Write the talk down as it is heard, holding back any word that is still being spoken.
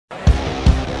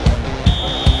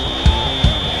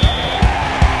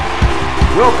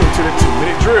Welcome to the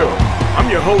 2-Minute Drill. I'm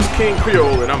your host, King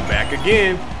Creole, and I'm back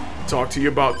again to talk to you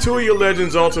about two of your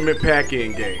Legends Ultimate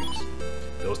Pack-In games.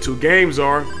 Those two games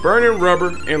are Burnin Rubber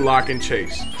and Lock and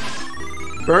Chase.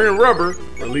 Burnin Rubber,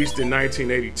 released in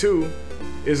 1982,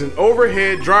 is an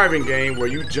overhead driving game where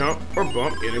you jump or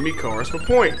bump enemy cars for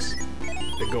points.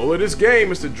 The goal of this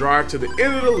game is to drive to the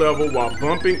end of the level while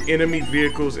bumping enemy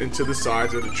vehicles into the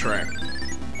sides of the track.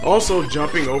 Also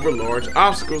jumping over large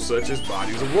obstacles such as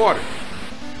bodies of water.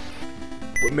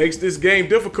 What makes this game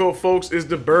difficult, folks, is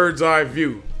the bird's eye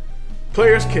view.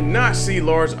 Players cannot see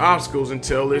large obstacles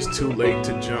until it's too late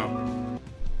to jump.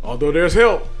 Although there's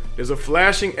help, there's a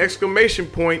flashing exclamation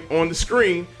point on the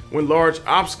screen when large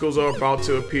obstacles are about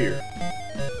to appear.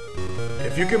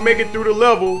 If you can make it through the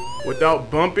level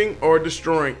without bumping or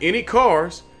destroying any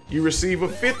cars, you receive a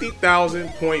 50,000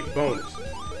 point bonus.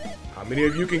 How many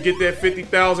of you can get that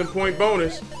 50,000 point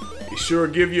bonus? It sure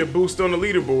give you a boost on the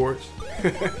leaderboards.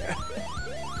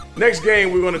 Next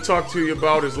game we're going to talk to you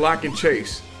about is Lock and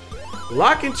Chase.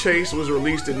 Lock and Chase was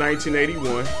released in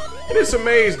 1981, and it's a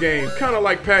maze game, kind of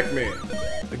like Pac-Man.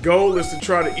 The goal is to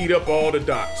try to eat up all the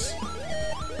dots.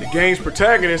 The game's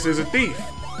protagonist is a thief.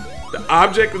 The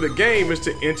object of the game is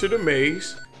to enter the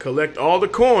maze, collect all the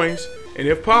coins, and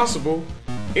if possible,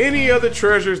 any other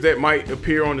treasures that might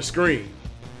appear on the screen.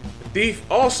 The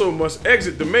thief also must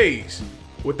exit the maze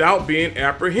without being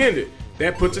apprehended.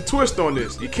 That puts a twist on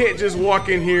this. You can't just walk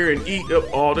in here and eat up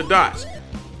all the dots.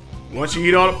 Once you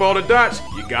eat up all the dots,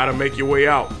 you gotta make your way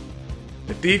out.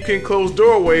 The thief can close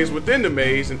doorways within the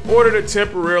maze in order to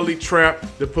temporarily trap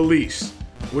the police,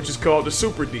 which is called the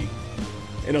Super D,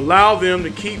 and allow them to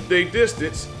keep their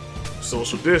distance,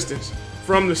 social distance,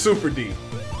 from the Super D.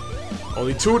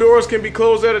 Only 2 doors can be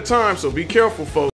closed at a time, so be careful, folks.